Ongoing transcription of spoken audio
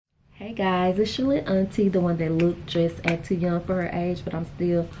Hey guys, it's your lit auntie, the one that looked just act too young for her age, but I'm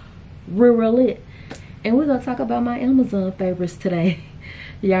still real lit. And we're gonna talk about my Amazon favorites today.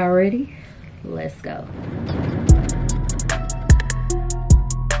 Y'all ready? Let's go.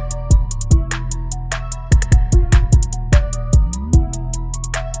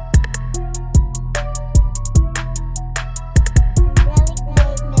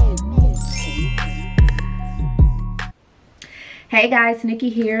 Hey guys, Nikki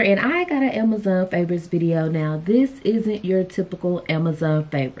here, and I got an Amazon favorites video. Now this isn't your typical Amazon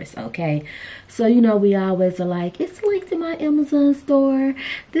favorites, okay? So you know we always are like, it's linked in my Amazon store,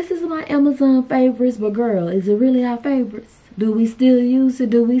 this is my Amazon favorites, but girl, is it really our favorites? Do we still use it?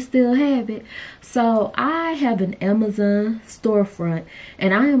 Do we still have it? So I have an Amazon storefront,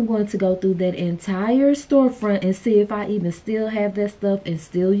 and I am going to go through that entire storefront and see if I even still have that stuff and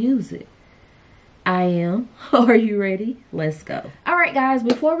still use it. I am. Are you ready? Let's go. All right guys,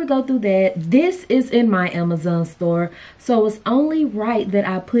 before we go through that, this is in my Amazon store, so it's only right that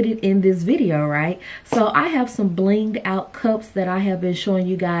I put it in this video, right? So I have some blinged out cups that I have been showing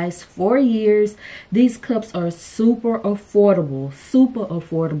you guys for years. These cups are super affordable,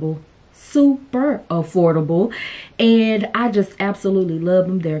 and I just absolutely love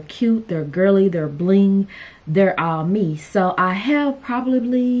them. They're cute, they're girly, they're bling, they're all me. So I have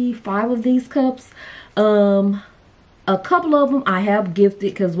probably 5 of these cups. A couple of them I have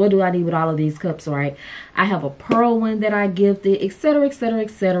gifted, because what do I need with all of these cups, right? I have a pearl one that I gifted, etc, etc,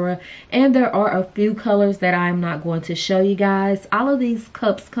 etc, and there are a few colors that I'm not going to show you guys. All of these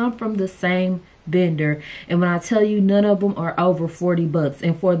cups come from the same vendor, and when I tell you, none of them are over 40 bucks.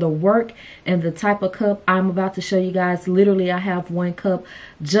 And for the work and the type of cup I'm about to show you guys, literally I have one cup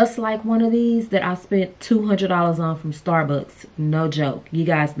just like one of these that I spent $200 on from Starbucks. No joke, you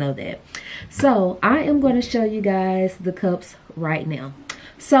guys know that. So I am going to show you guys the cups right now.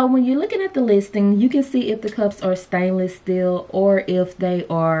 So when you're looking at the listing, you can see if the cups are stainless steel or if they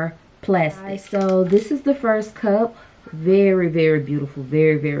are plastic. So this is the first cup. Very beautiful,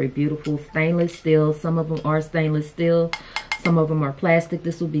 very beautiful, stainless steel. Some of them are stainless steel, some of them are plastic.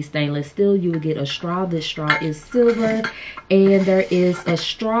 This will be stainless steel. You will get a straw. This straw is silver, and there is a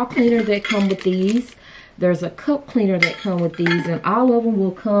straw cleaner that come with these. There's a cup cleaner that come with these, and all of them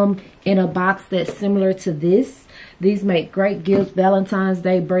will come in a box that's similar to this. These make great gifts, Valentine's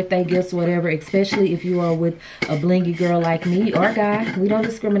Day, birthday gifts, whatever, especially if you are with a blingy girl like me or guy. We don't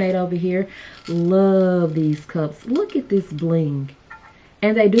discriminate over here. Love these cups. Look at this bling.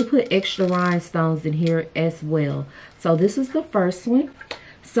 And they do put extra rhinestones in here as well. So this is the first one.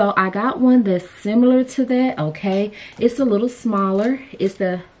 So I got one that's similar to that, okay? It's a little smaller. It's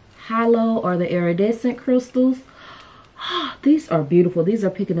the hollow or the iridescent crystals. These are beautiful. These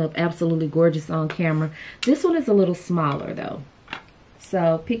are picking up absolutely gorgeous on camera. This one is a little smaller though,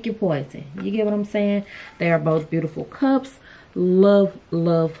 so pick your poison. You get what I'm saying? They are both beautiful cups. Love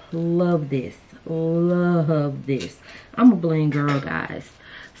this. Love this. I'm a bling girl, guys.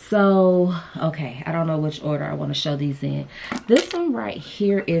 So okay, I don't know which order I want to show these in. This one right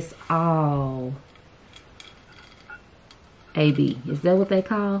here is all AB. Is that what they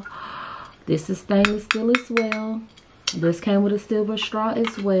call? This is stainless steel as well. This came with a silver straw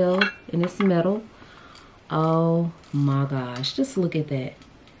as well, and it's metal. Oh my gosh, just look at that.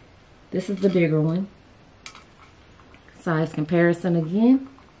 This is the bigger one. Size comparison again.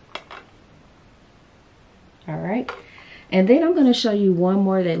 All right, and then I'm going to show you one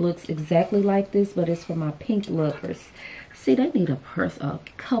more that looks exactly like this, but it's for my pink lovers. See, they need a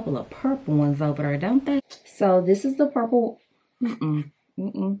couple of purple ones over there, don't they? So this is the purple.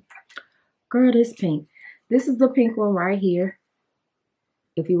 Girl, this pink. This is the pink one right here.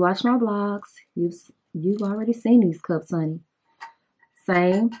 If you watch my vlogs, you've already seen these cups, honey.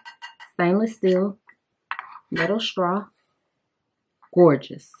 Same stainless steel, metal straw.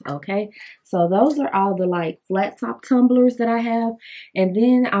 Gorgeous, okay? So those are all the like flat top tumblers that I have. And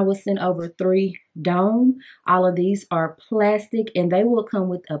then I will send over 3 dome. All of these are plastic, and they will come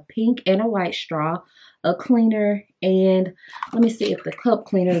with a pink and a white straw, a cleaner, and let me see if the cup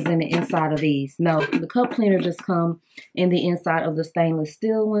cleaner is in the inside of these. No, the cup cleaner just come in the inside of the stainless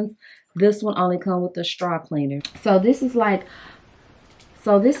steel ones. This one only come with the straw cleaner. So this is like,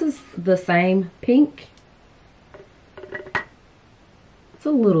 so this is the same pink. It's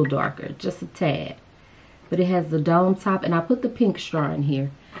a little darker, just a tad, but it has the dome top, and I put the pink straw in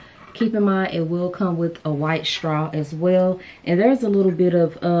here. Keep in mind, it will come with a white straw as well. And there's a little bit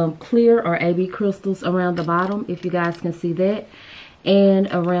of clear or AB crystals around the bottom, if you guys can see that. And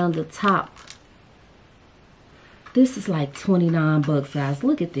around the top. This is like 29 bucks, guys.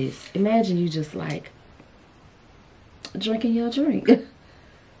 Look at this. Imagine you just like drinking your drink.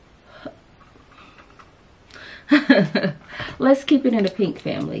 let's keep it in the pink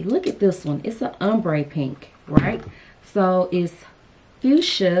family. Look at this one. It's an ombre pink, right? So it's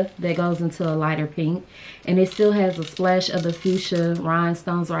fuchsia that goes into a lighter pink, and it still has a splash of the fuchsia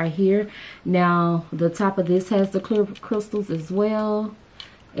rhinestones right here. Now the top of this has the clear crystals as well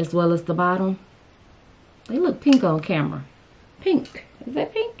as the bottom. They look pink on camera. Pink. Is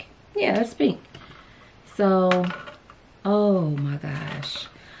that pink? Yeah, that's pink. So, oh my gosh.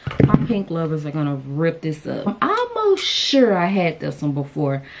 My pink lovers are gonna rip this up. I'm almost sure I had this one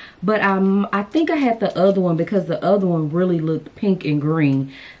before, but I think I had the other one because the other one really looked pink and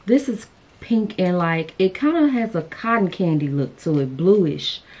green. This is pink and like, it kind of has a cotton candy look to it,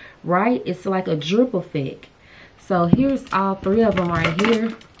 bluish, right? It's like a drip effect. So here's all three of them right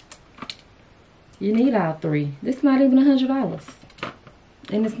here. You need all three. This is not even $100.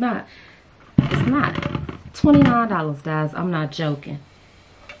 And it's not $29, guys. I'm not joking.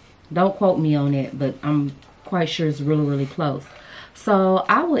 Don't quote me on that, but I'm quite sure it's really, really close. So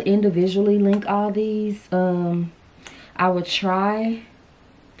I would individually link all these. I would try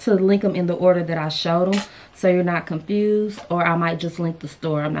to link them in the order that I showed them, so you're not confused. Or I might just link the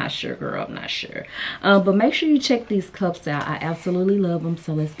store. I'm not sure, girl. I'm not sure. But make sure you check these cups out. I absolutely love them.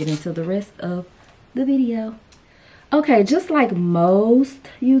 So let's get into the rest of the video. Okay, just like most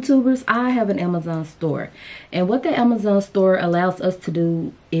YouTubers, I have an Amazon store. And what the Amazon store allows us to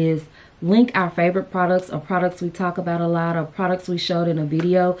do is link our favorite products or products we talk about a lot or products we showed in a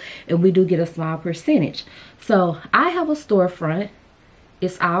video, and we do get a small percentage. So I have a storefront.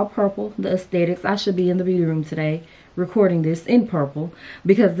 It's all purple, the aesthetics. I should be in the beauty room today recording this in purple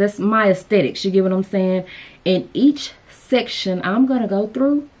because that's my aesthetics. You get what I'm saying? In each section I'm going to go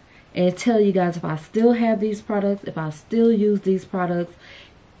through and tell you guys if I still have these products, if I still use these products,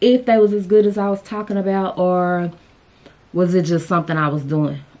 if they was as good as I was talking about, or was it just something I was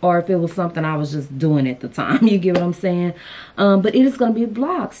doing, or if it was something I was just doing at the time. You get what I'm saying? But it is going to be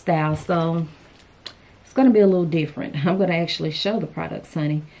vlog style, so it's going to be a little different. I'm going to actually show the products,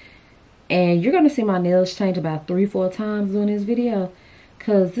 honey. And you're going to see my nails change about 3-4 times during this video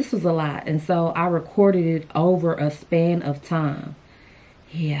because this was a lot. And so I recorded it over a span of time.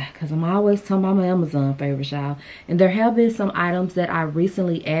 Yeah, because I'm always talking about my Amazon favorites, y'all. And there have been some items that I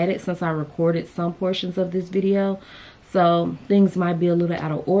recently added since I recorded some portions of this video. So things might be a little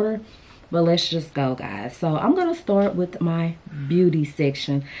out of order. But let's just go, guys. So I'm going to start with my beauty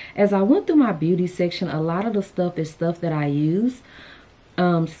section. As I went through my beauty section, a lot of the stuff is stuff that I use.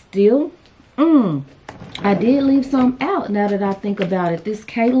 Still, I did leave some out now that I think about it. This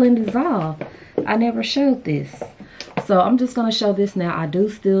Caitlyn Dissolve. I never showed this. So I'm just going to show this now. I do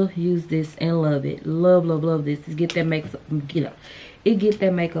still use this and love it. Love, love, love this. It get that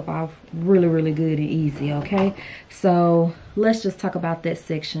makeup off really, really good and easy, okay? So let's just talk about that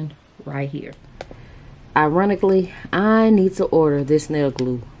section right here. Ironically, I need to order this nail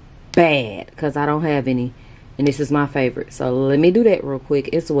glue bad because I don't have any. And this is my favorite. So let me do that real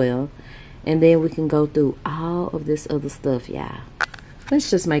quick as well. And then we can go through all of this other stuff, y'all. Let's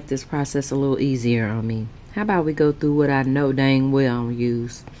just make this process a little easier on me. How about we go through what I know dang well I'm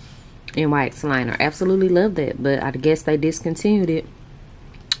use in wax liner. Absolutely love that, but I guess they discontinued it.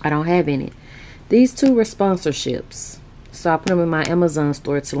 I don't have any. These two were sponsorships, so I put them in my Amazon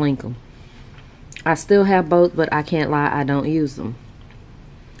store to link them. I still have both, but I can't lie, I don't use them.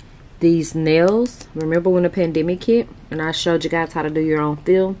 These nails, remember when the pandemic hit and I showed you guys how to do your own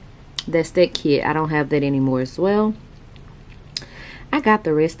fill? That's that kit. I don't have that anymore as well. I got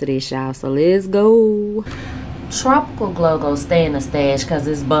the rest of this, y'all, so let's go. Tropical Glow gonna stay in the stash because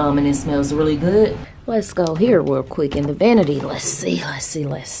it's bomb and it smells really good. Let's go here real quick in the vanity. Let's see. So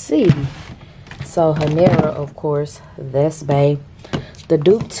Hanera, of course, that's bae. The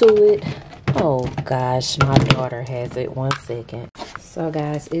dupe to it, oh gosh, my daughter has it. 1 second. So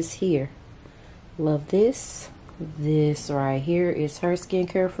guys, it's here. Love this. This right here is her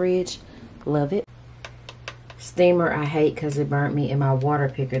skincare fridge. Love it. Steamer I hate because it burnt me in my water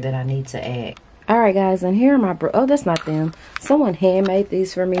picker that I need to add. Alright guys, and here are my oh, that's not them. Someone handmade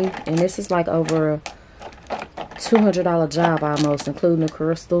these for me, and this is like over a $200 job almost, including the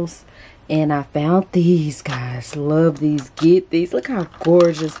crystals. And I found these, guys. Love these. Get these. Look how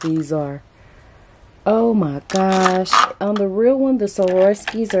gorgeous these are. Oh my gosh. On the real one, the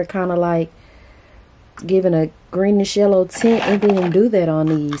Swarovskis are kind of like giving a greenish yellow tint. It didn't do that on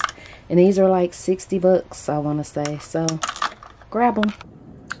these. And these are like 60 bucks, I want to say. So, grab them.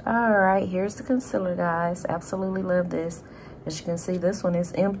 Alright, here's the concealer, guys. Absolutely love this. As you can see, this one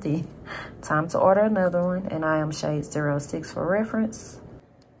is empty. Time to order another one. And I am shade 06 for reference.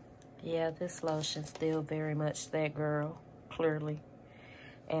 Yeah, this lotion still very much that girl, clearly.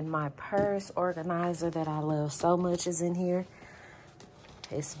 And my purse organizer that I love so much is in here.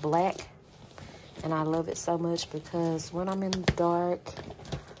 It's black. And I love it so much because when I'm in the dark,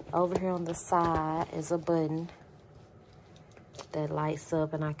 over here on the side is a button that lights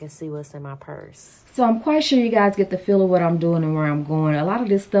up and I can see what's in my purse. So I'm quite sure you guys get the feel of what I'm doing and where I'm going. A lot of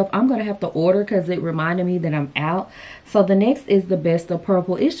this stuff I'm going to have to order because it reminded me that I'm out. So the next is the best of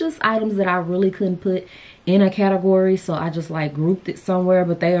purple. It's just items that I really couldn't put in a category, so I just like grouped it somewhere,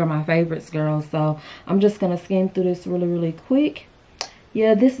 but they are my favorites, girls. So I'm just going to skim through this really quick.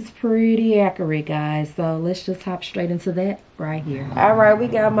 Yeah, this is pretty accurate, guys. So let's just hop straight into that right here. All right, we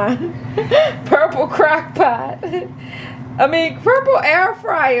got my purple crock pot. Purple air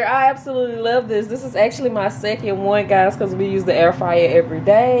fryer. I absolutely love this. This is actually my second one, guys, because we use the air fryer every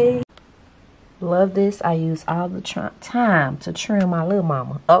day. Love this. I use all the time to trim my little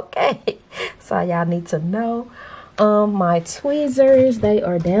mama. Okay, so y'all need to know. My tweezers, they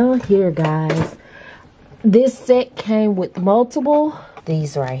are down here, guys. This set came with multiple.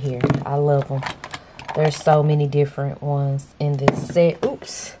 These right here, I love them. There's so many different ones in this set.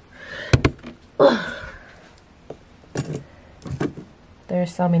 Oops.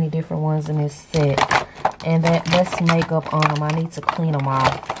 There's so many different ones in this set. And that's makeup on them. I need to clean them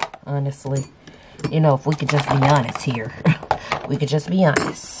off, honestly. You know, if we could just be honest here. We could just be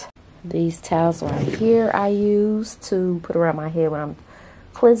honest. These towels right here I use to put around my head when I'm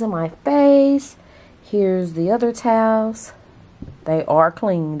cleansing my face. Here's the other towels. They are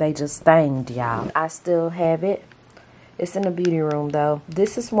clean. They just stained, y'all. I still have it. It's in the beauty room, though.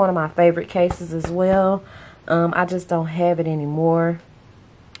 This is one of my favorite cases as well. I just don't have it anymore.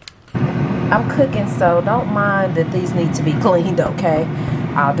 I'm cooking, so don't mind that these need to be cleaned, okay?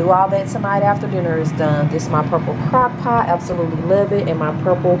 I'll do all that tonight after dinner is done. This is my purple crock pot. Absolutely love it. And my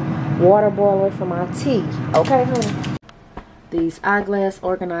purple water boiler for my tea. Okay, honey? These eyeglass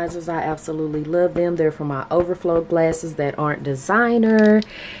organizers, I absolutely love them. They're for my overflow glasses that aren't designer.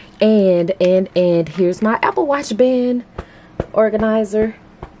 And here's my Apple Watch band organizer.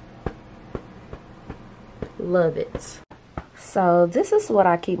 Love it. So this is what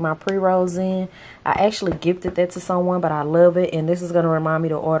I keep my pre-rolls in. I actually gifted that to someone, but I love it. And this is going to remind me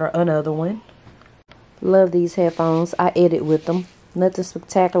to order another one. Love these headphones. I edit with them. Nothing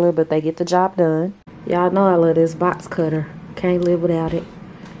spectacular, but they get the job done. Y'all know I love this box cutter. Can't live without it.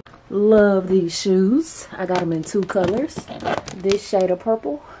 Love these shoes. I got them in 2 colors. This shade of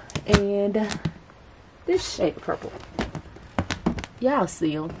purple and this shade of purple. Y'all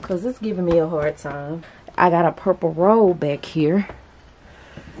see them because it's giving me a hard time. I got a purple roll back here.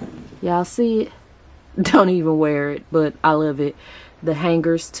 Y'all see it? Don't even wear it, but I love it. The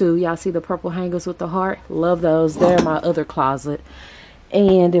hangers too. Y'all see the purple hangers with the heart? Love those. They're in my other closet.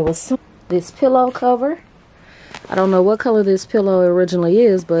 And there was this pillow cover. I don't know what color this pillow originally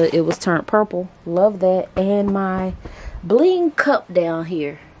is, but it was turned purple. Love that. And my bling cup down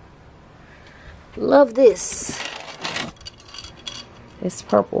here. Love this. It's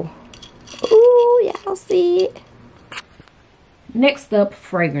purple. Ooh, y'all see it. Next up,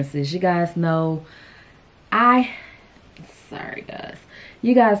 fragrances. You guys know sorry guys.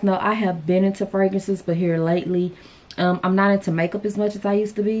 You guys know I have been into fragrances, but here lately, I'm not into makeup as much as I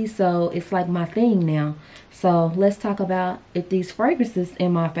used to be, so it's like my thing now. So let's talk about if these fragrances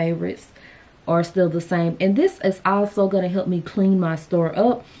in my favorites are still the same. And this is also going to help me clean my store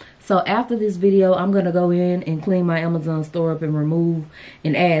up. So after this video, I'm going to go in and clean my Amazon store up and remove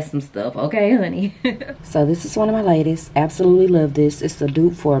and add some stuff. Okay, honey? So this is one of my latest. Absolutely love this. It's the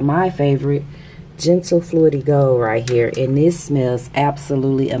dupe for my favorite, Gentle Fluidy Gold right here. And this smells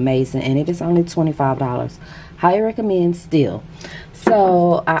absolutely amazing. And it is only $25. Highly recommend still.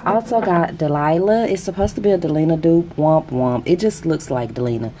 So I also got Delilah. It's supposed to be a Delina dupe. Womp womp. It just looks like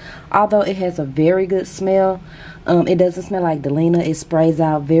Delina. Although it has a very good smell. It doesn't smell like Delina. It sprays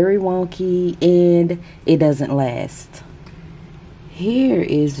out very wonky and it doesn't last. Here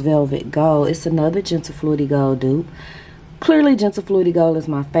is Velvet Gold. It's another Gentle Fluidy Gold dupe. Clearly Gentle Fluidy Gold is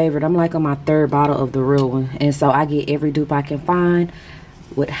my favorite. I'm like on my 3rd bottle of the real one. And so I get every dupe I can find.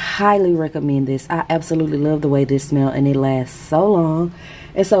 Would highly recommend this. I absolutely love the way this smells and it lasts so long.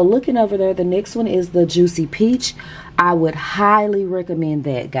 And so looking over there, the next one is the Juicy Peach. I would highly recommend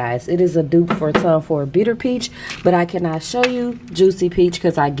that, guys. It is a dupe for Tom Ford Bitter Peach, but I cannot show you Juicy Peach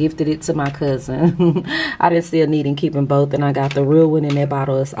because I gifted it to my cousin. I didn't see a need in keeping both, and I got the real one, and that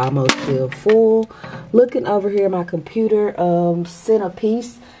bottle is almost still full. Looking over here at my computer,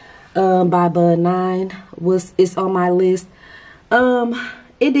 Centerpiece by Bud 9 is on my list.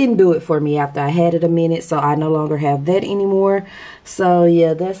 It didn't do it for me after I had it a minute, so I no longer have that anymore. So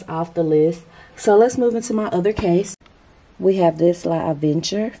yeah, that's off the list. So let's move into my other case. we have this La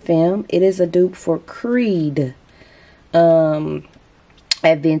Adventure Femme. It is a dupe for Creed Adventures,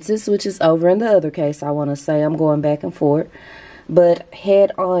 which is over in the other case. I want to say I'm going back and forth. But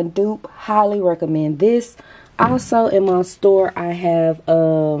head on dupe. Highly recommend this. Also in my store, I have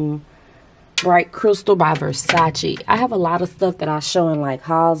Bright Crystal by Versace. I have a lot of stuff that I show in like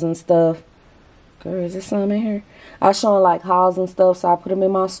hauls and stuff. Girl, is there some in here? I show in like hauls and stuff, so I put them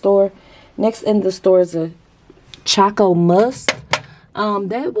in my store. Next in the store is a Choco Must.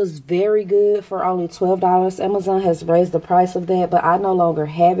 That was very good for only $12. Amazon has raised the price of that, but I no longer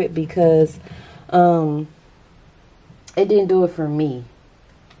have it because it didn't do it for me.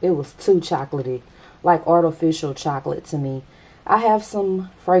 It was too chocolatey, like artificial chocolate to me. I have some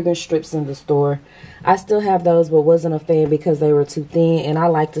fragrance strips in the store. I still have those, but wasn't a fan because they were too thin, and I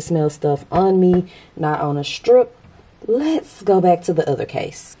like to smell stuff on me, not on a strip. Let's go back to the other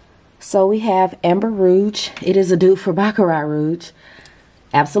case. So we have Amber Rouge. It is a dupe for Baccarat Rouge.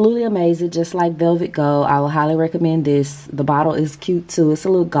 Absolutely amazing, just like Velvet Gold. I would highly recommend this. The bottle is cute too. It's a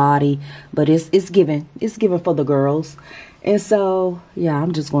little gaudy, but it's given for the girls. And so, yeah,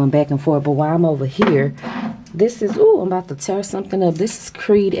 I'm just going back and forth. But while I'm over here, this is, ooh, I'm about to tear something up. This is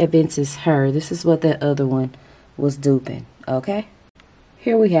Creed Adventures Her. This is what that other one was duping, okay?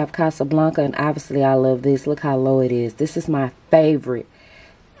 Here we have Casablanca, and obviously I love this. Look how low it is. This is my favorite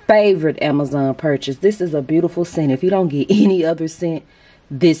Amazon purchase. This is a beautiful scent. If you don't get any other scent,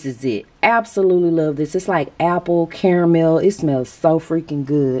 this is it. Absolutely love this. It's like apple, caramel. It smells so freaking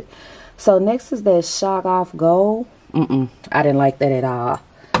good. So next is that Shag Off Gold. I didn't like that at all.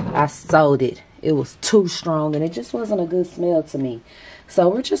 I sold it. It was too strong and it just wasn't a good smell to me. So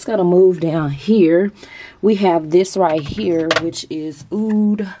we're just going to move down here. We have this right here, which is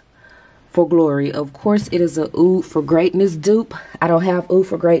Oud for Glory. Of course, it is a Oud for Greatness dupe. I don't have Oud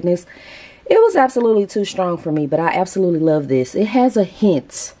for Greatness. It was absolutely too strong for me, but I absolutely love this. It has a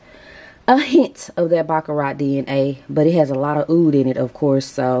hint of that Baccarat DNA, but it has a lot of oud in it, of course.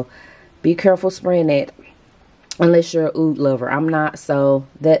 So be careful spraying that unless you're an oud lover. I'm not, so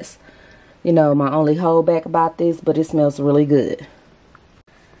that's, you know, my only holdback about this, but it smells really good.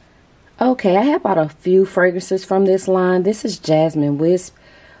 Okay, I have bought a few fragrances from this line. This is Jasmine Wisp.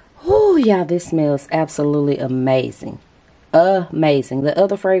 Oh, yeah, this smells absolutely amazing. Amazing. The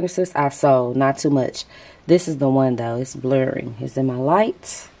other fragrances I sold, not too much. This is the one though. It's blurring. It's in my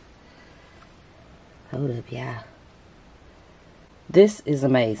lights. Hold up, yeah. This is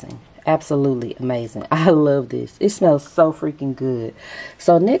amazing. Absolutely amazing. I love this. It smells so freaking good.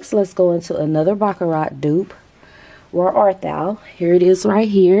 So next, let's go into another Baccarat dupe. Where art thou? Here it is right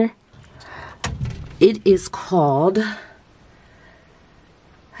here. It is called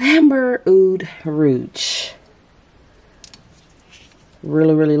Amber Oud Rouge.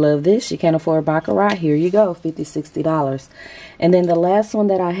 Really love this. You can't afford Baccarat. Here you go, $50–$60. And then the last one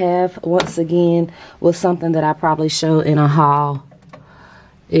that I have, once again, was something that I probably showed in a haul.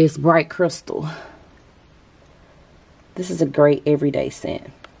 Is Bright Crystal. This is a great everyday scent.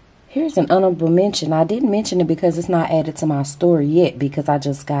 Here's an honorable mention. I didn't mention it because it's not added to my store yet because I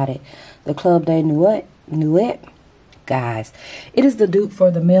just got it. The Club de Nuit. Guys, it is the dupe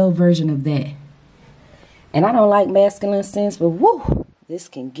for the male version of that. And I don't like masculine scents, but woo, this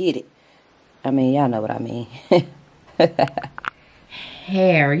can get it. I mean, y'all know what I mean.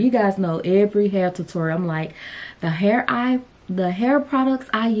 Hair. You guys know every hair tutorial. I'm like, the hair products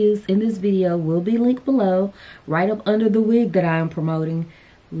I use in this video will be linked below, right up under the wig that I am promoting.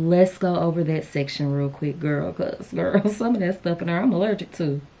 Let's go over that section real quick, girl, because, girl, some of that stuff in there I'm allergic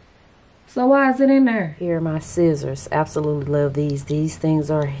to. So why is it in there? Here are my scissors. Absolutely love these. These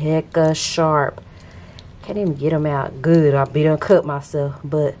things are hecka sharp. Can't even get them out good. I'll be done cut myself,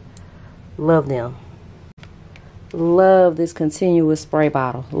 but love them. Love this continuous spray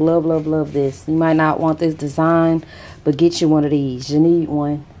bottle. Love this. You might not want this design, but get you one of these. You need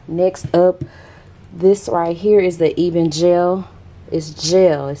one. Next up, this right here is the Even Gel. It's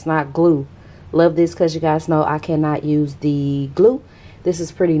gel. It's not glue. Love this because you guys know I cannot use the glue. This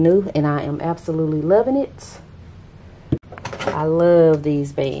is pretty new, and I am absolutely loving it. I love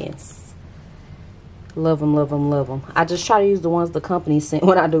these bands. Love them. I just try to use the ones the company sent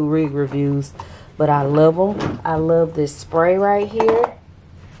when I do rig reviews. But I love them. I love this spray right here.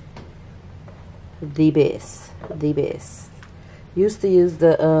 The best. Used to use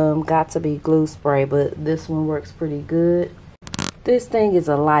the Got to Be glue spray, but this one works pretty good. This thing is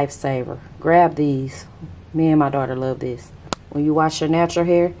a lifesaver. Grab these. Me and my daughter love this. When you wash your natural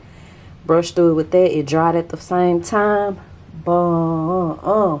hair, brush through it with that. It dried at the same time.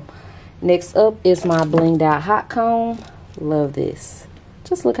 Boom. Next up is my blinged out hot comb. Love this.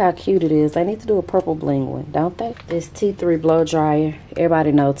 Just look how cute it is. They need to do a purple bling one, don't they? This T3 blow dryer.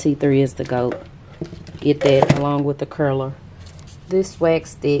 Everybody know T3 is the GOAT. Get that along with the curler. This wax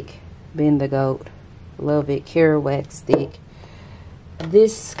stick, been the GOAT. Love it. Cure wax stick.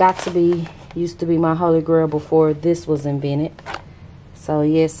 This used to be my holy grail before this was invented. So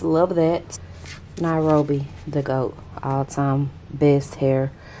yes, love that. Nairobi, the GOAT. All time best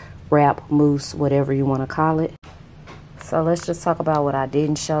hair wrap, mousse, whatever you want to call it. So let's just talk about what I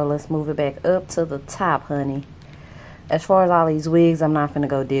didn't show. Let's move it back up to the top, honey. As far as all these wigs, I'm not finna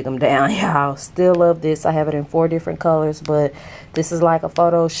go dig them down, y'all. Still love this. I have it in 4 different colors, but this is like a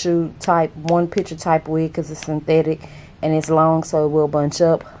photo shoot type, 1 picture type wig because it's synthetic and it's long, so it will bunch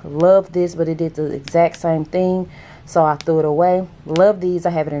up. Love this, but it did the exact same thing, so I threw it away. Love these.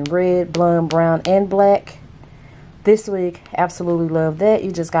 I have it in red, blonde, brown, and black. This wig, absolutely love that.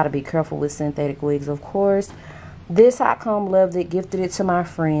 You just got to be careful with synthetic wigs, of course. This hot comb, loved it, gifted it to my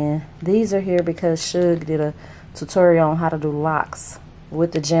friend. These are here because Shug did a tutorial on how to do locks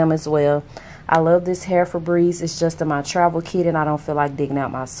with the gem as well. I love this hair Febreze. It's just in my travel kit and I don't feel like digging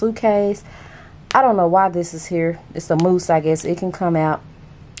out my suitcase. I don't know why this is here. It's a mousse, I guess. It can come out.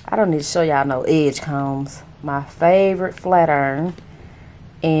 I don't need to show y'all no edge combs. My favorite flat iron.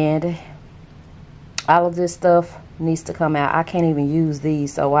 And all of this stuff needs to come out. I can't even use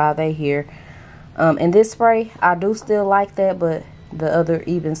these, so why are they here? And this spray, I do still like that, but the other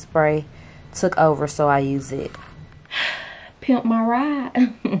even spray took over, so I use it. Pimp my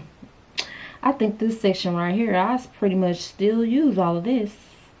ride. I think this section right here, I pretty much still use all of this,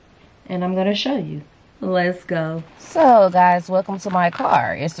 and I'm gonna show you. Let's go. So guys, welcome to my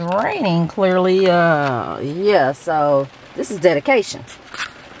car. It's raining clearly. Yeah, so this is dedication.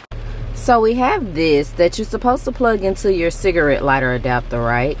 So we have this that you're supposed to plug into your cigarette lighter adapter,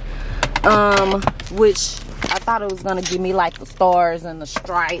 right? Which I thought it was gonna give me like the stars and the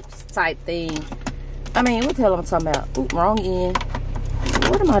stripes type thing. I mean, what the hell am I talking about? Oop, wrong end.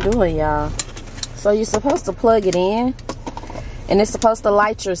 What am I doing, y'all? So you're supposed to plug it in, and it's supposed to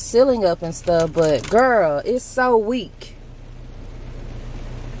light your ceiling up and stuff, but girl, it's so weak.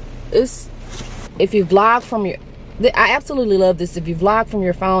 It's, if you vlog from your, I absolutely love this. If you vlog from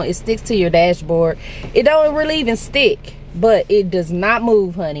your phone, it sticks to your dashboard. It don't really even stick, but it does not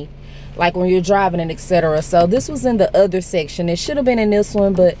move, honey, like when you're driving and etc. So this was in the other section. It should have been in this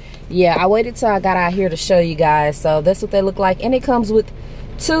one, but yeah, I waited till I got out here to show you guys. So that's what they look like, and it comes with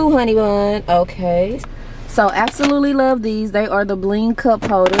 2 honey bun. Okay, so absolutely love these. They are the bling cup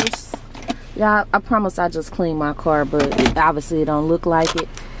holders. Yeah, I promise I just cleaned my car, but obviously it don't look like it.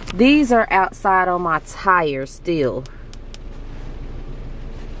 These are outside on my tire still,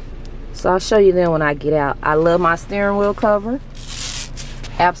 so I'll show you them when I get out. I love my steering wheel cover.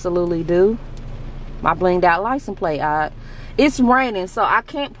 Absolutely do. My blinged out license plate. It's raining, so I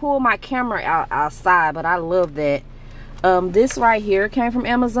can't pull my camera out outside, but I love that. This right here came from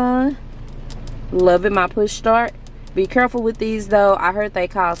Amazon. Love it. My push start. Be careful with these though. I heard they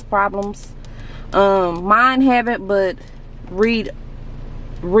cause problems. Mine haven't, but read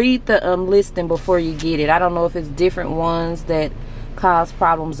the listing before you get it. I don't know if it's different ones that cause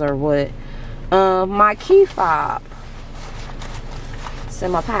problems or what. My key fob. It's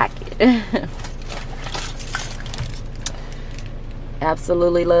in my pocket.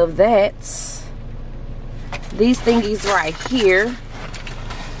 Absolutely love that. These thingies right here.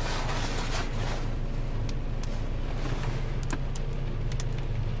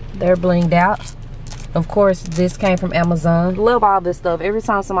 They're blinged out. Of course, this came from Amazon. Love all this stuff. Every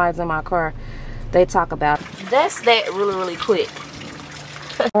time somebody's in my car, they talk about it. That's that really quick.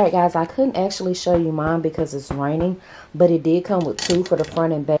 Alright guys, I couldn't actually show you mine because it's raining, but it did come with 2 for the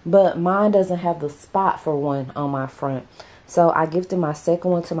front and back. But mine doesn't have the spot for one on my front. So I gifted my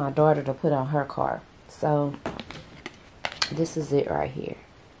second one to my daughter to put on her car. So this is it right here.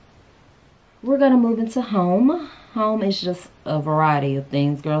 We're going to move into home. Home is just a variety of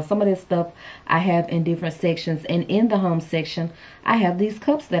things, girl. Some of this stuff I have in different sections. And in the home section, I have these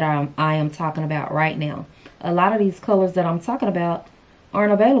cups that I am talking about right now. A lot of these colors that I'm talking about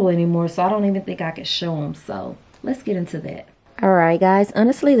aren't available anymore, so I don't even think I could show them. So let's get into that. Alright guys,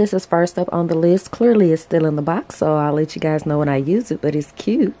 honestly this is first up on the list. Clearly it's still in the box, so I'll let you guys know when I use it, but it's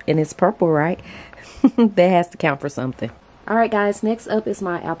cute and it's purple, right? That has to count for something. Alright guys, next up is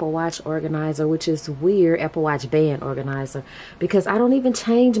my Apple Watch organizer, which is weird, Apple Watch band organizer, because I don't even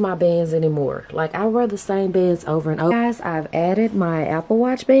change my bands anymore. Like, I wear the same bands over and over. Guys, I've added my Apple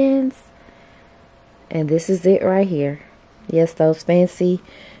Watch bands, and this is it right here. Yes, those fancy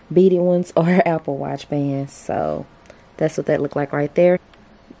beaded ones are Apple Watch bands, so that's what that look like right there.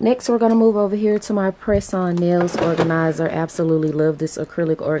 Next, we're going to move over here to my press-on nails organizer. Absolutely love this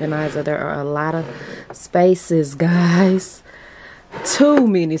acrylic organizer. There are a lot of spaces, guys. Too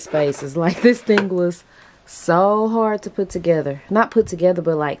many spaces. Like, this thing was so hard to put together. Not put together,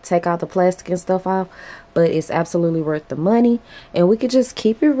 but like take out the plastic and stuff off. But it's absolutely worth the money. And we could just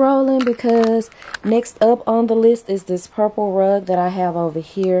keep it rolling, because next up on the list is this purple rug that I have over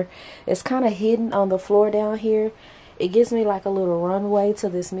here. It's kind of hidden on the floor down here. It gives me like a little runway to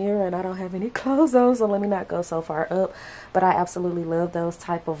this mirror, and I don't have any clothes on, so let me not go so far up. But I absolutely love those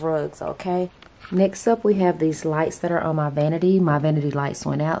type of rugs, okay? Next up, we have these lights that are on my vanity. My vanity lights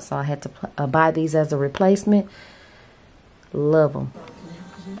went out, so I had to buy these as a replacement. Love them.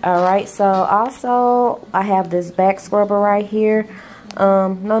 Alright, so also I have this back scrubber right here.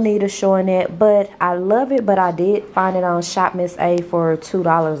 No need of showing it, but I love it. But I did find it on Shop Miss A for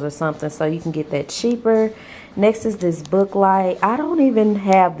 $2 or something, so you can get that cheaper. Next is this book light. I don't even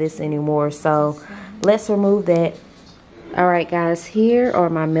have this anymore, so let's remove that. Alright guys, here are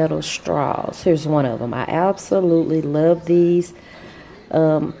my metal straws. Here's one of them. I absolutely love these.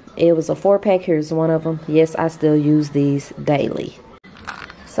 It was a 4-pack. Here's one of them. Yes, I still use these daily.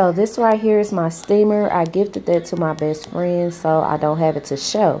 So this right here is my steamer. I gifted that to my best friend, so I don't have it to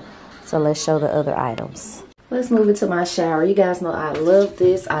show. So let's show the other items. Let's move into my shower. You guys know I love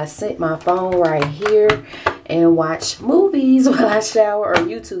this. I set my phone right here and watch movies while I shower, or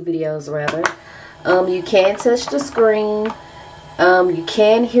YouTube videos rather. You can touch the screen. You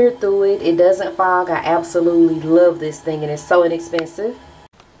can hear through it. It doesn't fog. I absolutely love this thing, and it's so inexpensive.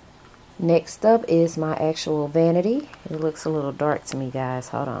 Next up is my actual vanity. It looks a little dark to me, guys.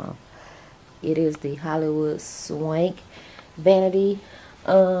 Hold on. It is the Hollywood Swank vanity,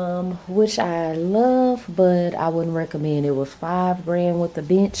 which I love, but I wouldn't recommend. It was $5 grand with the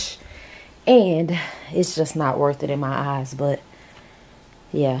bench, and it's just not worth it in my eyes. But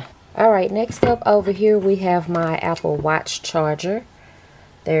yeah. Alright, next up over here we have my Apple Watch charger.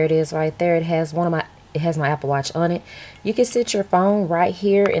 There it is right there. It has my Apple Watch on it. You can sit your phone right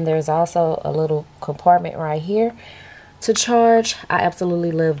here, and there's also a little compartment right here to charge. I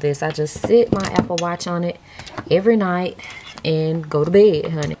absolutely love this. I just sit my Apple Watch on it every night and go to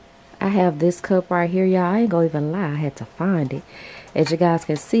bed, honey. I have this cup right here, y'all. I ain't gonna even lie, I had to find it. As you guys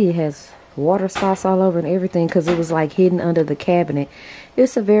can see, it has water spots all over and everything, because it was like hidden under the cabinet.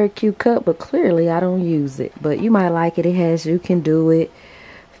 It's a very cute cup, but clearly I don't use it. But you might like it. It has "you can do it,"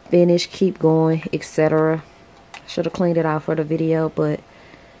 "finish," "keep going," etc. Should have cleaned it out for the video, but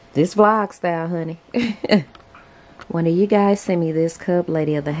this vlog style, honey. One of you guys sent me this cup,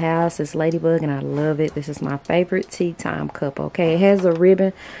 lady of the house. It's Ladybug, and I love it. This is my favorite tea time cup, okay? It has a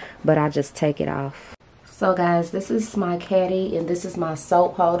ribbon, but I just take it off. So guys, this is my caddy, and this is my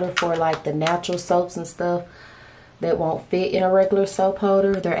soap holder for like the natural soaps and stuff that won't fit in a regular soap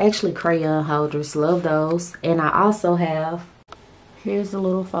holder. They're actually crayon holders. Love those. And I also have, here's a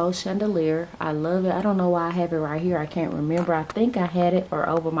little faux chandelier. I love it. I don't know why I have it right here. I can't remember. I think I had it for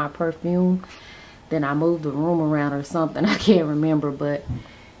over my perfume. Then I moved the room around or something. I can't remember, but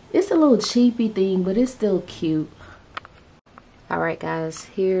it's a little cheapy thing, but it's still cute. Alright guys,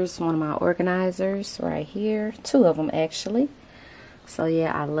 here's one of my organizers right here. 2 of them actually. So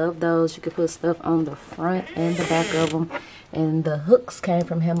yeah, I love those. You can put stuff on the front and the back of them. And the hooks came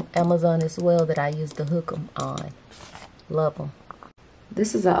from Amazon as well that I used to hook them on. Love them.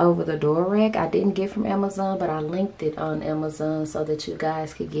 This is an over-the-door rack I didn't get from Amazon, but I linked it on Amazon so that you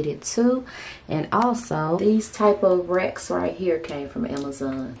guys could get it too. And also, these type of racks right here came from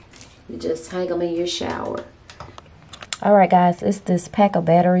Amazon. You just hang them in your shower. Alright guys, it's this pack of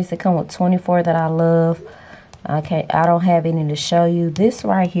batteries. They come with 24 that I love. I don't have any to show you. This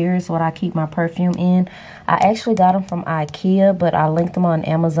right here is what I keep my perfume in. I actually got them from IKEA, but I linked them on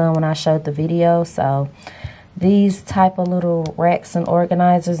Amazon when I showed the video. So these type of little racks and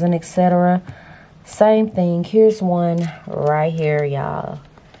organizers and etc. Same thing. Here's one right here, y'all.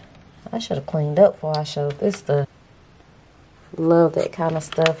 I should have cleaned up before I showed this stuff. Love that kind of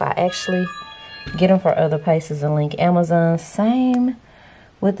stuff. I actually get them for other places and link Amazon. Same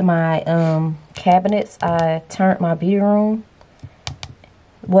with my cabinets. I turned my beauty room.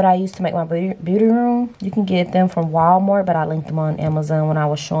 What I used to make my beauty room. You can get them from Walmart, but I linked them on Amazon when I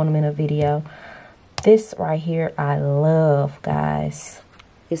was showing them in a video. This right here I love, guys.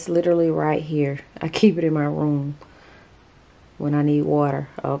 It's literally right here. I keep it in my room when I need water,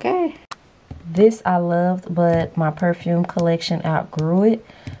 okay? This I loved, but my perfume collection outgrew it.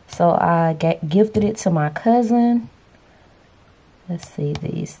 So I gifted it to my cousin. Let's see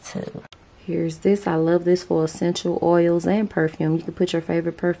these two. Here's this. I love this for essential oils and perfume. You can put your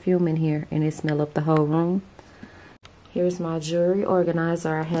favorite perfume in here and it smell up the whole room. Here's my jewelry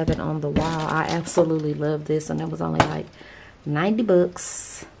organizer. I have it on the wall. I absolutely love this, and it was only like 90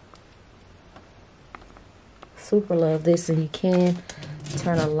 bucks. Super love this, and you can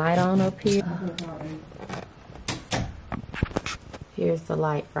turn a light on up here. Here's the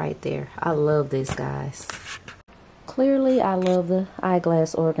light right there. I love this, guys. Clearly, I love the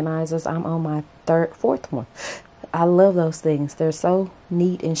eyeglass organizers. I'm on my fourth one. I love those things. They're so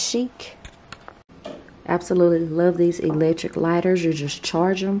neat and chic. Absolutely love these electric lighters. You just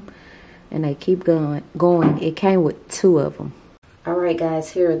charge them and they keep going. It came with 2 of them. All right,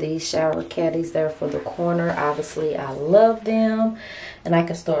 guys, here are these shower caddies. They're for the corner. Obviously, I love them, and I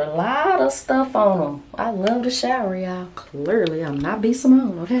can store a lot of stuff on them. I love the shower, y'all. Clearly, I'm not B.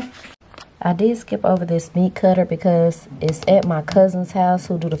 Simone, okay? I did skip over this meat cutter because it's at my cousin's house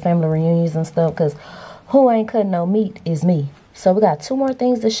who do the family reunions and stuff, because who ain't cutting no meat is me. So we got 2 more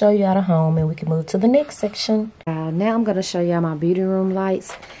things to show you out of home, and we can move to the next section. Now I'm going to show y'all my beauty room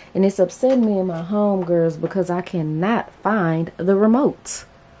lights. And it's upsetting me and my home girls because I cannot find the remote.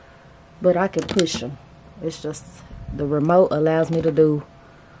 But I can push them. It's just the remote allows me to do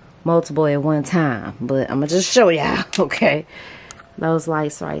multiple at one time. But I'm going to just show y'all, okay? Those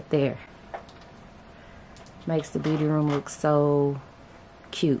lights right there. Makes the beauty room look so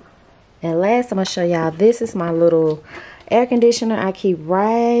cute. And last I'm going to show y'all, this is my little air conditioner I keep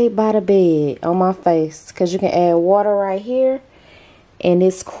right by the bed on my face. Because you can add water right here. And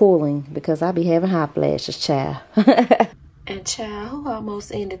it's cooling because I be having hot flashes, child. And child, who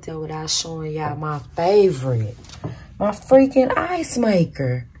almost ended there without showing y'all my favorite. My freaking ice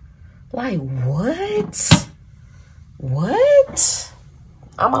maker. Like, what? What?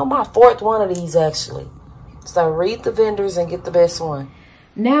 I'm on my 4th one of these, actually. So read the vendors and get the best one.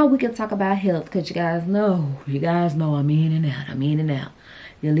 Now we can talk about health, because you guys know I'm in and out. I'm in and out.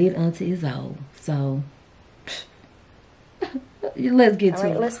 Your little auntie is old, so let's get to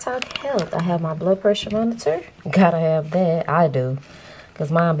it. Let's talk health. I have my blood pressure monitor. Gotta have that. I do,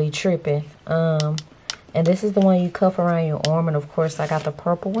 because mine be tripping. And this is the one you cuff around your arm, and of course I got the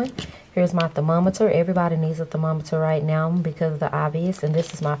purple one. Here's my thermometer. Everybody needs a thermometer right now because of the obvious, and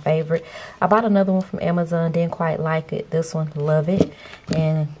this is my favorite. I bought another one from Amazon, didn't quite like it. This one, love it.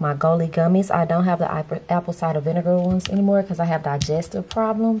 And my Goli gummies. I don't have the apple cider vinegar ones anymore because I have digestive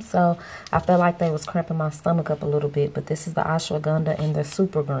problems, so I felt like they was cramping my stomach up a little bit. But this is the ashwagandha and the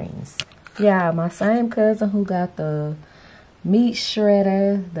super greens. Yeah, my same cousin who got the meat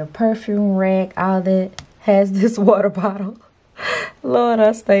shredder, the perfume rack, all that, has this water bottle. Lord,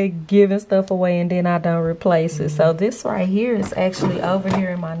 I stay giving stuff away and then I don't replace it. So this right here is actually over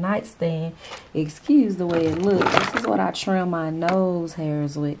here in my nightstand. Excuse the way it looks. This is what I trim my nose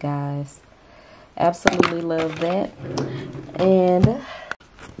hairs with, guys. Absolutely love that. And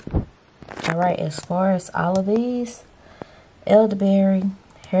all right, as far as all of these, elderberry,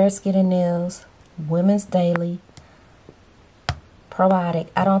 hair, skin, and nails, women's daily, probiotic.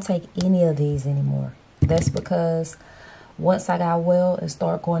 I don't take any of these anymore. That's because once I got well and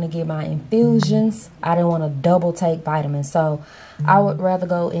start going to get my infusions, I didn't want to double take vitamins. So I would rather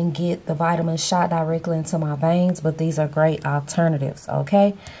go and get the vitamin shot directly into my veins, but these are great alternatives,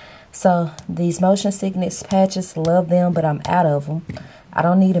 okay? So these motion sickness patches, love them, but I'm out of them. I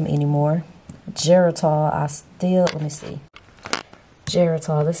don't need them anymore. Geritol, let me see.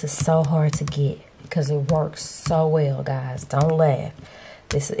 Geritol, this is so hard to get because it works so well, guys. Don't laugh.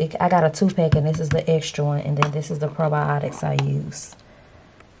 I got a 2-pack, and this is the extra one, and then this is the probiotics I use.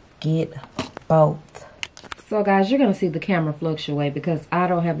 Get both. So, guys, you're going to see the camera fluctuate because I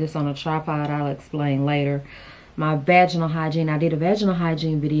don't have this on a tripod. I'll explain later. My vaginal hygiene. I did a vaginal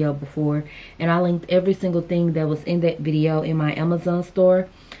hygiene video before, and I linked every single thing that was in that video in my Amazon store.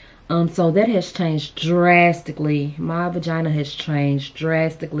 So that has changed drastically. My vagina has changed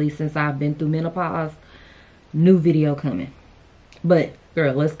drastically since I've been through menopause. New video coming. But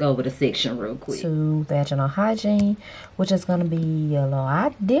girl, let's go over the section real quick. To vaginal hygiene, which is going to be a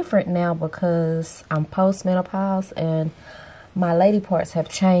lot different now because I'm post-menopause and my lady parts have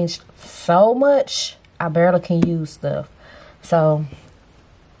changed so much, I barely can use stuff. So,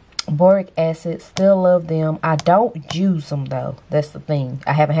 boric acid, still love them. I don't use them though. That's the thing.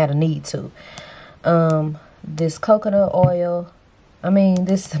 I haven't had a need to. This coconut oil,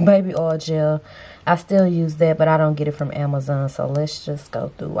 this baby oil gel, I still use that, but I don't get it from Amazon. So let's just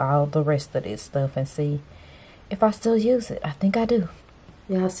go through all the rest of this stuff and see if I still use it. I think I do.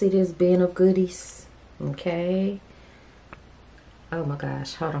 Y'all see this bin of goodies? Okay. Oh my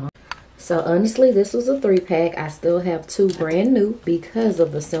gosh, hold on. So honestly, this was a 3-pack. I still have 2 brand new because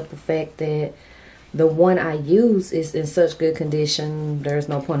of the simple fact that the one I use is in such good condition. There's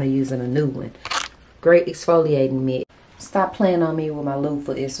no point of using a new one. Great exfoliating mitt. Stop playing on me with my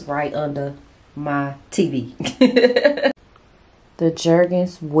loofah. It's right under my TV. The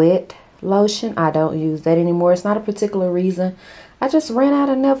Jergens wet lotion, I don't use that anymore. It's not a particular reason. I just ran out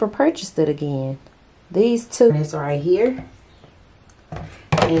and never purchased it again. These two is right here.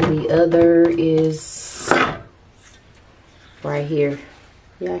 And the other is right here.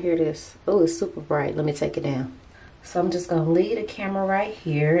 Y'all hear this? Oh, it's super bright. Let me take it down. So I'm just gonna leave the camera right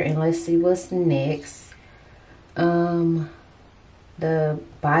here and let's see what's next. The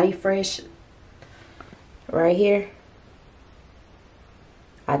Body Fresh right here.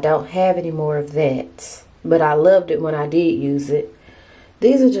 I don't have any more of that, but I loved it when I did use it.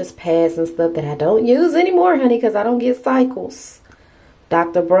 These are just pads and stuff that I don't use anymore, honey, because I don't get cycles.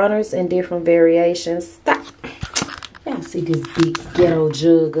 Dr. Bronner's in different variations. Stop. Y'all see this big ghetto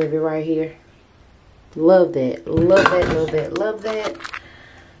jug of it right here. Love that. Love that, love that, love that.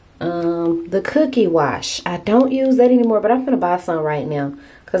 The cookie wash. I don't use that anymore, but I'm gonna buy some right now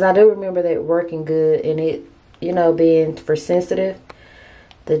because I do remember that working good and it, you know, being for sensitive.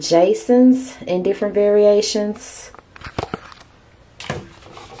 The Jasons in different variations.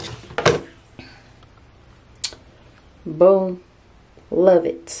 Boom. Love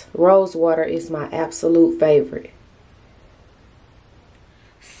it. Rose water is my absolute favorite.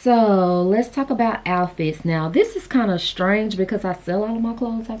 So let's talk about outfits now. This is kind of strange because I sell all of my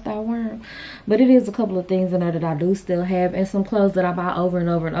clothes after I wear them, but it is a couple of things in there that I do still have, and some clothes that I buy over and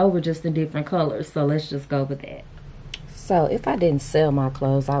over and over just in different colors. So let's just go with that. So if I didn't sell my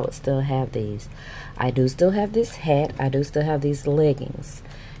clothes, I would still have these. I do still have this hat. I do still have these leggings,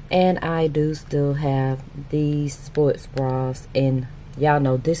 and I do still have these sports bras. And y'all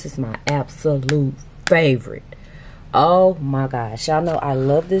know this is my absolute favorite. Oh my gosh, y'all know I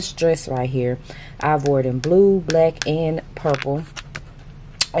love this dress right here. I've worn it in blue, black, and purple.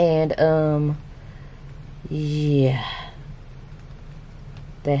 And yeah,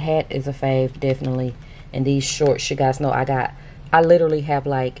 the hat is a fave, definitely. And these shorts, you guys know I literally have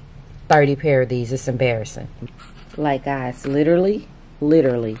like 30 pair of these. It's embarrassing. Like, guys, literally all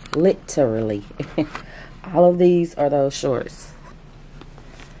of these are those shorts.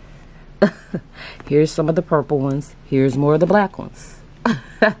 Here's some of the purple ones. Here's more of the black ones.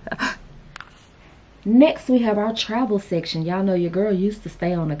 Next, we have our travel section. Y'all know your girl used to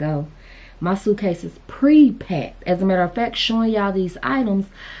stay on the go. My suitcase is pre-packed. As a matter of fact, showing y'all these items,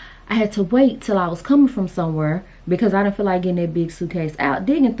 I had to wait till I was coming from somewhere because I didn't feel like getting that big suitcase out,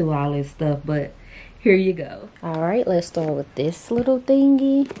 digging through all this stuff, but here you go. All right, let's start with this little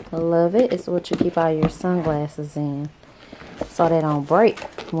thingy. I love it. It's what you keep all your sunglasses in, so they don't break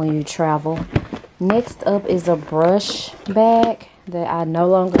when you travel. Next up is a brush bag that I no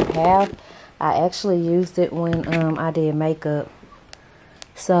longer have. I actually used it when I did makeup.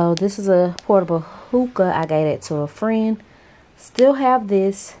 So this is a portable hookah. I gave it to a friend. Still have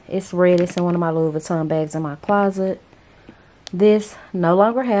this. It's red. It's in one of my Louis Vuitton bags in my closet. This no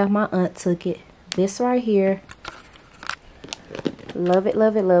longer have. My aunt took it. This right here. Love it,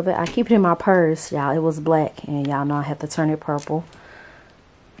 love it, love it. I keep it in my purse, y'all. It was black, and y'all know I have to turn it purple.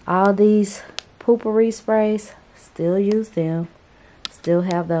 All these poopery sprays, still use them. Still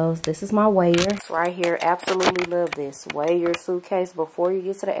have those. This is my weigher right here. Absolutely love this. Weigh your suitcase before you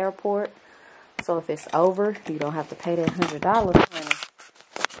get to the airport. So if it's over, you don't have to pay that $100.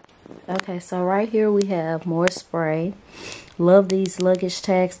 Okay, so right here we have more spray. Love these luggage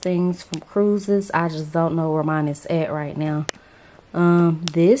tags things from cruises. I just don't know where mine is at right now.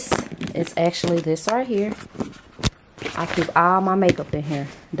 This is actually this right here. I keep all my makeup in here.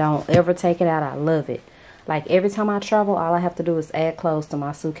 Don't ever take it out. I love it. Like every time I travel, all I have to do is add clothes to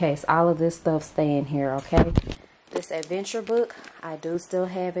my suitcase. All of this stuff stay in here, okay? This adventure book, I do still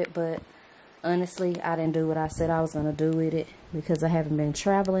have it, but honestly, I didn't do what I said I was gonna do with it because I haven't been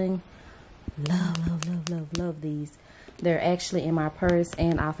traveling. Love, love, love, love, love these. They're actually in my purse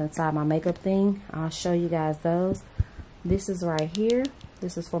and off inside my makeup thing. I'll show you guys those. This is right here.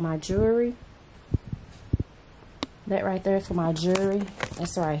 This is for my jewelry. That right there is for my jewelry.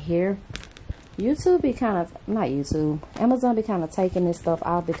 It's right here. YouTube be kind of, not YouTube, Amazon be kind of taking this stuff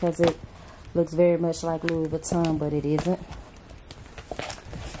out because it looks very much like Louis Vuitton, but it isn't.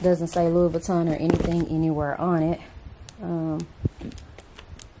 Doesn't say Louis Vuitton or anything anywhere on it.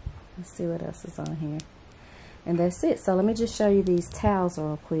 Let's see what else is on here. And that's it. So let me just show you these towels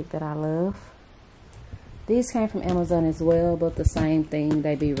real quick that I love. These came from Amazon as well, but the same thing.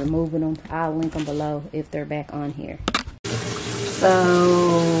 They be removing them. I'll link them below if they're back on here.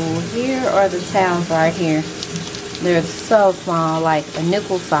 So here are the towels right here. They're so small, like a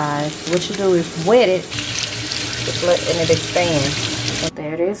nickel size. What you do is wet it, and it expands. But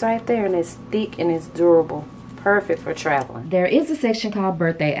there it is right there, and it's thick and it's durable. Perfect for traveling. There is a section called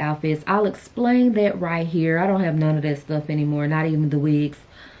birthday outfits. I'll explain that right here. I don't have none of that stuff anymore, not even the wigs.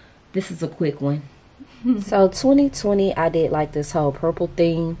 This is a quick one. So 2020, I did like this whole purple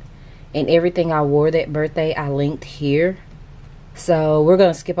theme, and everything I wore that birthday I linked here. So we're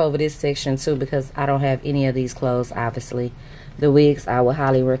gonna skip over this section too because I don't have any of these clothes. Obviously the wigs I would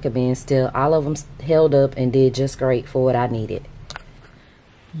highly recommend. Still, all of them held up and did just great for what I needed.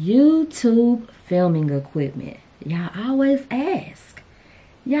 YouTube filming equipment. Y'all always ask.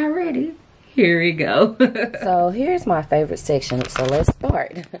 Y'all ready? Here we go. So here's my favorite section, so let's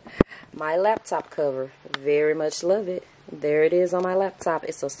start. My laptop cover, very much love it. There it is on my laptop.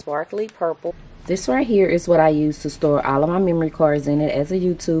 It's a sparkly purple. This right here is what I use to store all of my memory cards in it. As a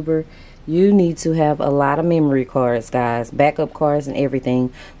YouTuber, you need to have a lot of memory cards, guys, backup cards and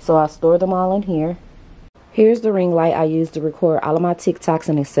everything. So I store them all in here. Here's the ring light I use to record all of my TikToks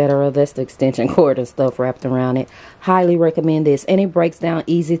and etc. That's the extension cord and stuff wrapped around it. Highly recommend this, and it breaks down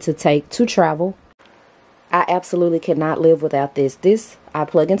easy to take to travel. I absolutely cannot live without this. This I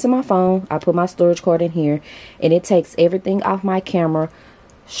plug into my phone. I put my storage card in here, and it takes everything off my camera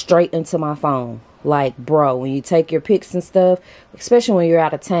straight into my phone. Like, bro, when you take your pics and stuff, especially when you're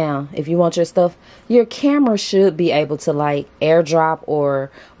out of town, if you want your stuff, your camera should be able to like airdrop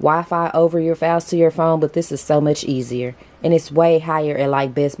or Wi-Fi over your files to your phone, but this is so much easier, and it's way higher at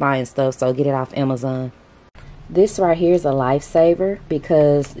like Best Buy and stuff, so get it off Amazon. This right here is a lifesaver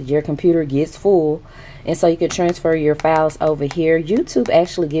because your computer gets full, and so you can transfer your files over here. YouTube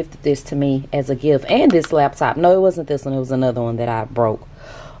actually gifted this to me as a gift, and this laptop. No, it wasn't this one, it was another one that I broke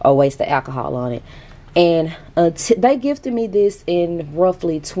or wasted alcohol on it. And they gifted me this in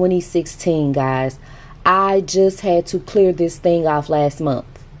roughly 2016, guys. I just had to clear this thing off last month.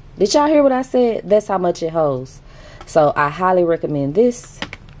 Did y'all hear what I said? That's how much it holds. So I highly recommend this.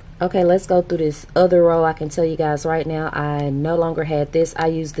 Okay, let's go through this other row. I can tell you guys right now, I no longer had this. I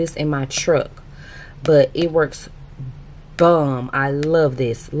use this in my truck, but it works bomb. I love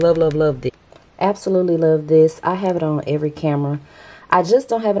this. Love, love, love this. Absolutely love this. I have it on every camera. I just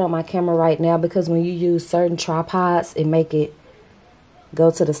don't have it on my camera right now because when you use certain tripods, it make it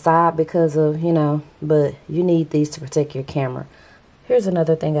go to the side because of, you know, but you need these to protect your camera. Here's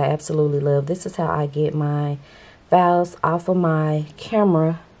another thing I absolutely love. This is how I get my files off of my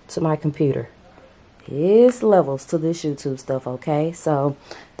camera to my computer. It's levels to this YouTube stuff, okay? So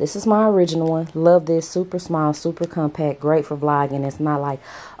this is my original one. Love this. Super small, super compact, great for vlogging. It's not like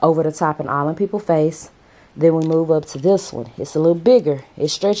over the top and all in people's face. Then we move up to this one. It's a little bigger. It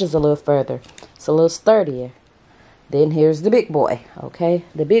stretches a little further. It's a little sturdier. Then here's the big boy, okay?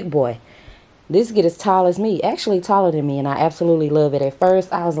 The big boy. This get as tall as me. Actually taller than me, and I absolutely love it. At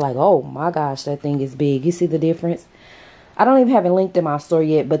first, I was like, oh my gosh, that thing is big. You see the difference? I don't even have it linked in my store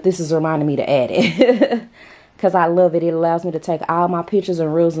yet, but this is reminding me to add it. Because I love it. It allows me to take all my pictures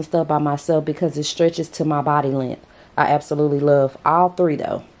and reels and stuff by myself because it stretches to my body length. I absolutely love all three,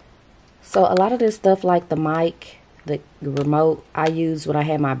 though. So a lot of this stuff like the mic, the remote, I use when I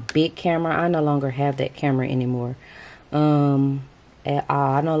had my big camera. I no longer have that camera anymore. I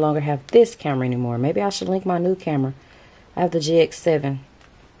no longer have this camera anymore. Maybe I should link my new camera. I have the GX7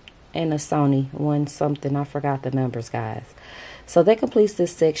 and a Sony one something. I forgot the numbers, guys. So that completes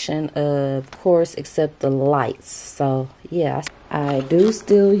this section, of course, except the lights. So yeah, I do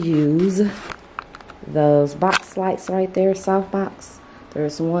still use those box lights right there, soft box.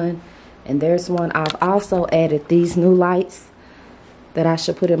 There's one. And there's one. I've also added these new lights that I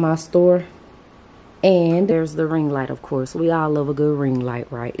should put in my store. And there's the ring light, of course. We all love a good ring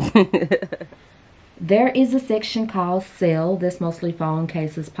light, right? There is a section called Cell. That's mostly phone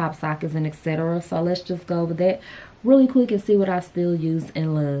cases, pop sockets, and etc. So let's just go over that really quick and see what I still use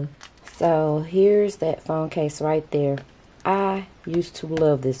and love. So here's that phone case right there. I used to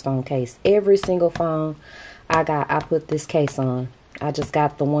love this phone case. Every single phone I got, I put this case on. I just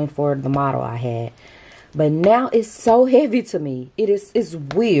got the one for the model I had. But now it's so heavy to me. It's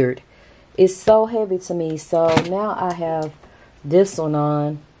weird. It's so heavy to me. So now I have this one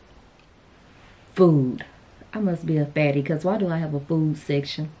on. Food. I must be a fatty because why do I have a food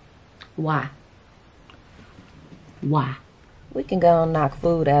section? Why? Why? We can go and knock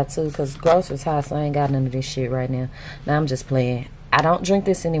food out too because groceries high, so I ain't got none of this shit right now. Now I'm just playing. I don't drink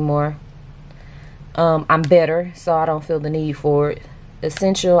this anymore. I'm better, so I don't feel the need for it.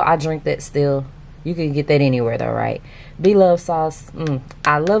 Essential, I drink that still. You can get that anywhere though, right? B-Love sauce.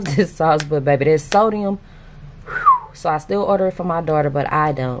 I love this sauce, but baby, there's sodium. So I still order it for my daughter, but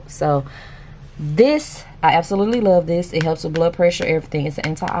I don't. So this, I absolutely love this. It helps with blood pressure, everything. It's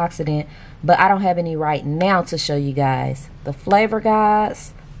an antioxidant, but I don't have any right now to show you guys. The flavor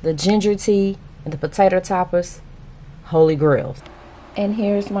guides, the ginger tea, And the potato toppers, holy grails. And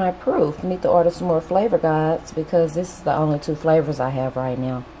here's my proof. Need to order some more flavor guides because this is the only 2 flavors I have right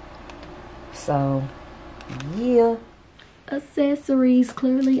now. So, yeah. Accessories.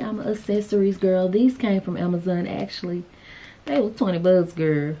 Clearly, I'm an accessories girl. These came from Amazon, actually. They was 20 bucks,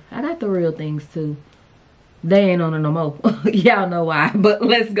 girl. I got the real things, too. They ain't on it no more. Y'all know why. But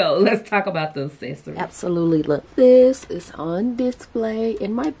let's go. Let's talk about the accessories. Absolutely love this. It's on display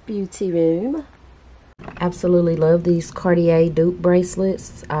in my beauty room. Absolutely love these Cartier dupe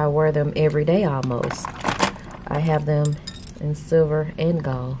bracelets. I wear them every day almost. I have them in silver and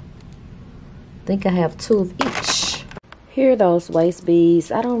gold. I think I have 2 of each. Here are those waist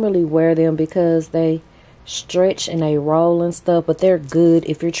beads. I don't really wear them because they stretch and they roll and stuff, but they're good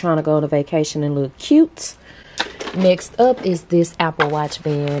if you're trying to go on a vacation and look cute. Next up is this Apple Watch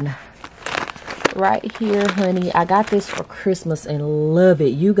band right here, honey. I got this for Christmas and love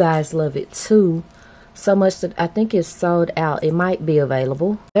it. You guys love it too. So much that I think it's sold out. It might be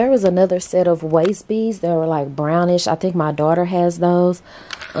available. There was another set of waist beads. They were like brownish. I think my daughter has those.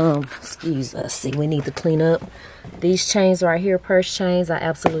 Excuse us. See, we need to clean up. These chains right here, purse chains, I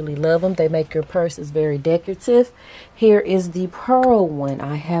absolutely love them. They make your purses very decorative. Here is the pearl one.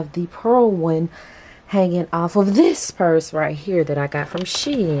 I have the pearl one hanging off of this purse right here that I got from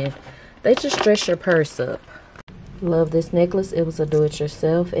Shein. They just dress your purse up. Love this necklace. It was a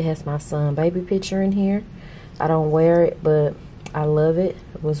do-it-yourself. It has my son baby picture in here. I don't wear it, but I love it.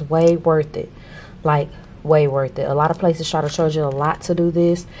 It was way worth it. Like, way worth it. A lot of places try to charge you a lot to do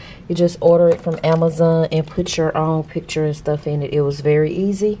this. You just order it from Amazon and put your own picture and stuff in it. It was very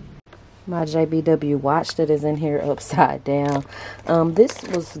easy. My JBW watch that is in here upside down. This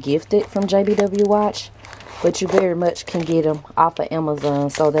was gifted from JBW watch, but you very much can get them off of Amazon,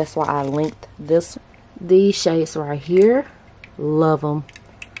 so that's why I linked this. These shades right here, love them.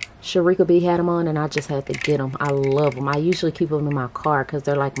 Sharika B had them on and I just had to get them. I love them. I usually keep them in my car because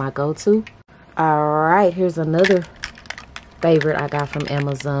they're like my go-to. Alright, here's another favorite I got from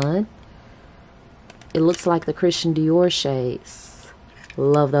Amazon. It looks like the Christian Dior shades.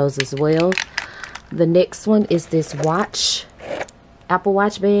 Love those as well. The next one is this watch, Apple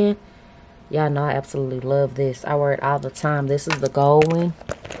Watch band. Y'all know I absolutely love this. I wear it all the time. This is the gold one.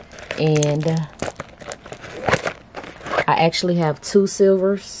 And I actually have 2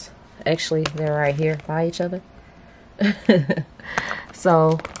 silvers. Actually, they're right here by each other.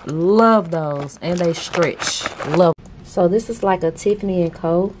 So, love those. And they stretch. Love. So, this is like a Tiffany &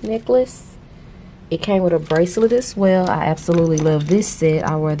 Co. necklace. It came with a bracelet as well. I absolutely love this set.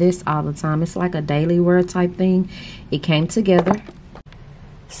 I wear this all the time. It's like a daily wear type thing. It came together.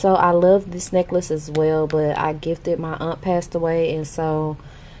 So, I love this necklace as well. But I gifted, my aunt passed away. And so,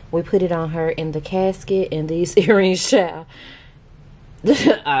 we put it on her in the casket. And these earrings, child,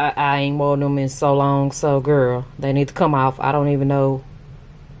 I ain't worn them in so long. So, girl, they need to come off. I don't even know.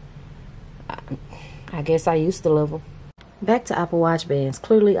 I guess I used to love them. Back to Apple Watch bands.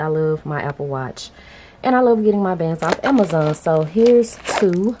 Clearly, I love my Apple Watch. And I love getting my bands off Amazon. So, here's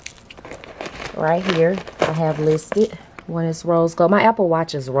 2 right here I have listed. One is rose gold. My Apple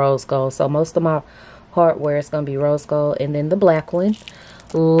Watch is rose gold. So, most of my hardware is going to be rose gold. And then the black one.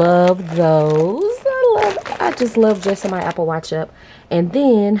 Love those. I just love dressing my Apple Watch up. And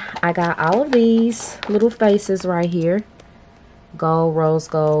then I got all of these little faces right here. Gold, rose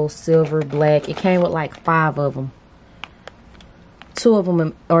gold, silver, black. It came with like 5 of them. 2 of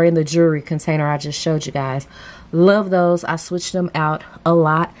them are in the jewelry container I just showed you guys. Love those. I switched them out a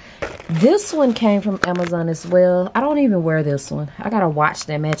lot. This one came from Amazon as well. I don't even wear this one. I got a watch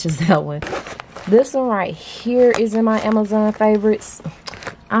that matches that one. This one right here is in my Amazon favorites.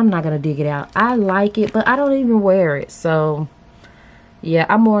 I'm not going to dig it out. I like it, but I don't even wear it. So, yeah,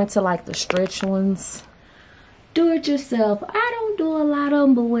 I'm more into like the stretch ones. Do it yourself. I don't do a lot of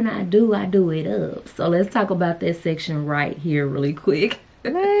them, but when I do it up. So let's talk about that section right here really quick.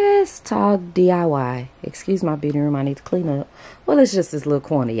 Let's talk DIY. Excuse my beauty room. I need to clean up. Well, it's just this little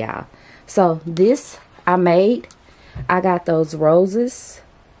corner, y'all. So this I made. I got those roses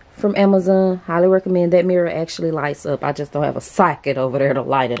from Amazon. Highly recommend. That mirror actually lights up. I just don't have a socket over there to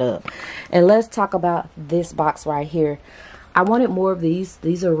light it up. And let's talk about this box right here. I wanted more of these.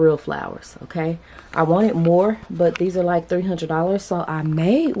 These are real flowers, okay? I wanted more, but these are like $300, so I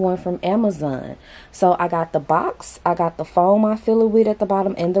made one from Amazon. So I got the box, I got the foam I fill it with at the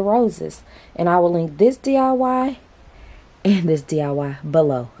bottom, and the roses. And I will link this DIY and this DIY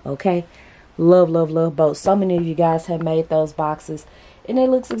below, okay? Love, love, love both. So many of you guys have made those boxes, and it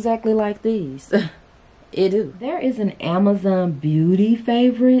looks exactly like these. It do. There is an Amazon beauty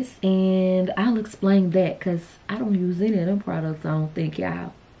favorites, and I'll explain that because I don't use any of them products, I don't think,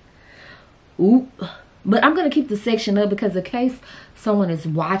 y'all. Oop. But I'm going to keep the section up because in case someone is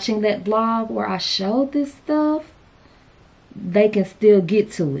watching that vlog where I showed this stuff, they can still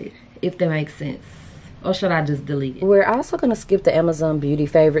get to it, if that makes sense. Or should I just delete it? We're also going to skip the Amazon beauty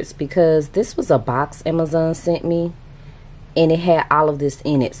favorites because this was a box Amazon sent me. And it had all of this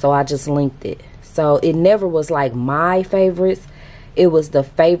in it. So I just linked it. So it never was like my favorites. It was the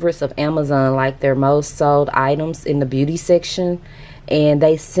favorites of Amazon, like their most sold items in the beauty section. And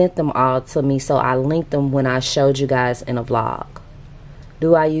they sent them all to me, so I linked them when I showed you guys in a vlog.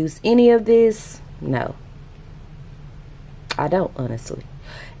 Do I use any of this? No. I don't, honestly.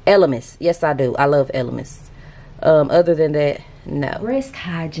 Elements. Yes, I do. I love Elements. Other than that, no. Breast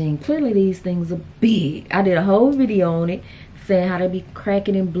hygiene. Clearly these things are big. I did a whole video on it saying how they be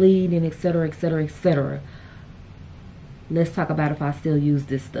cracking and bleeding, etc., etc., etc. Let's talk about if I still use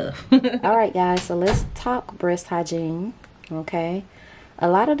this stuff. Alright guys, so let's talk breast hygiene. Okay, a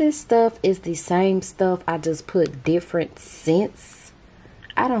lot of this stuff is the same stuff, I just put different scents.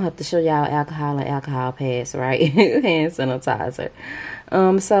 I don't have to show y'all alcohol and alcohol pads, right? Hand sanitizer.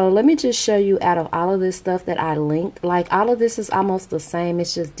 So let me just show you out of all of this stuff that I linked, like all of this is almost the same,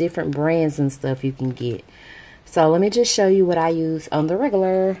 it's just different brands and stuff you can get. So let me just show you what I use on the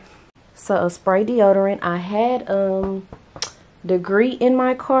regular. So a spray deodorant, I had Degree in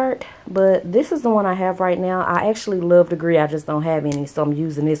my cart, but this is the one I have right now. I actually love Degree, I just don't have any, so I'm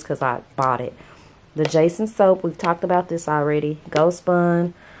using this because I bought it. The Jason soap, we've talked about this already. Ghost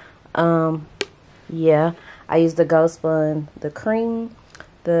Bun, yeah, I use the Ghost Bun, the cream,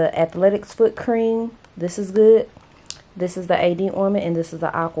 the Athletics foot cream. This is good. This is the AD ointment, and this is the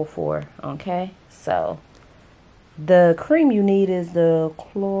Aquaphor. Okay, so the cream you need is the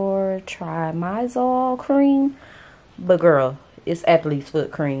chlorotrimazole cream, but girl, it's Athlete's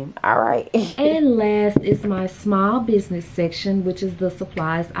foot cream. All right. And last is my small business section, which is the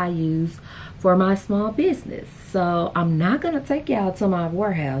supplies I use for my small business. So I'm not gonna take y'all to my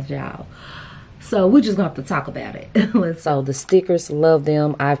warehouse, y'all. So we're just gonna have to talk about it. So the stickers, love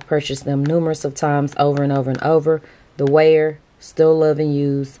them. I've purchased them numerous of times, over and over and over. The wear, still love and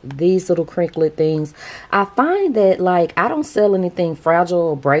use. These little crinkly things, I find that like I don't sell anything fragile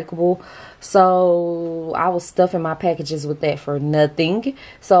or breakable, so I was stuffing my packages with that for nothing,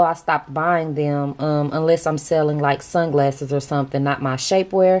 so I stopped buying them unless I'm selling like sunglasses or something, not my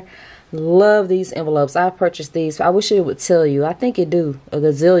shapewear. Love these envelopes. I purchased these. I wish it would tell you. I think it do a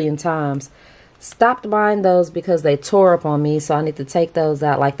gazillion times. Stopped buying those because they tore up on me, so I need to take those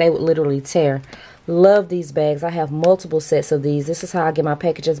out. Like they would literally tear. Love these bags. I have multiple sets of these. This is how I get my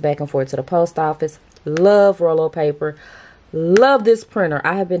packages back and forth to the post office. Love Rollo paper. Love this printer.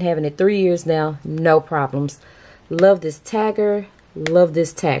 I have been having it 3 years now. No problems. Love this tagger. Love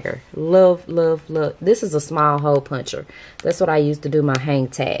this tagger. Love, love, love. This is a small hole puncher. That's what I use to do my hang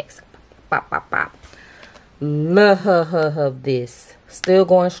tags. Pop, pop, pop. Love this. Still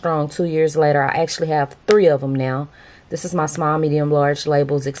going strong 2 years later. I actually have 3 of them now. This is my small, medium, large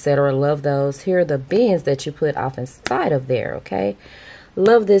labels, etc. Love those. Here are the bins that you put off inside of there, okay?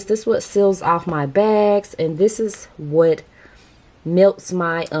 Love this. This is what seals off my bags, and this is what melts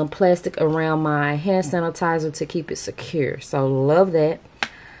my plastic around my hand sanitizer to keep it secure. So love that.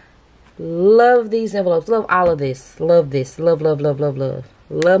 Love these envelopes. Love all of this. Love this. Love, love, love, love, love.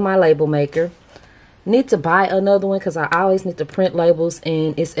 Love my label maker. Need to buy another one because I always need to print labels,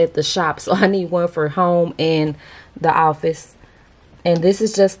 and it's at the shop, so I need one for home and the office. And this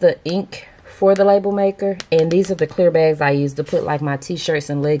is just the ink for the label maker, and these are the clear bags I use to put like my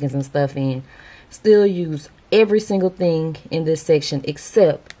t-shirts and leggings and stuff in. Still use every single thing in this section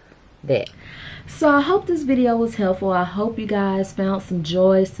except that. So I hope this video was helpful. I hope you guys found some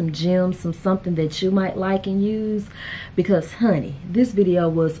joy, some gems, something that you might like and use, because honey, this video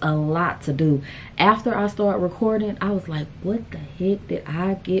was a lot to do. After I started recording, I was like, what the heck did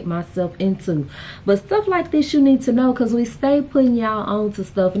I get myself into? But stuff like this you need to know, because we stay putting y'all on to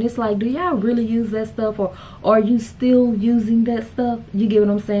stuff, and it's like, do y'all really use that stuff, or are you still using that stuff? You get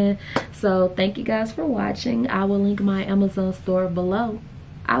what I'm saying? So thank you guys for watching. I will link my Amazon store below.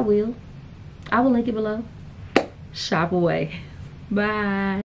 I will link it below. Shop away. Bye.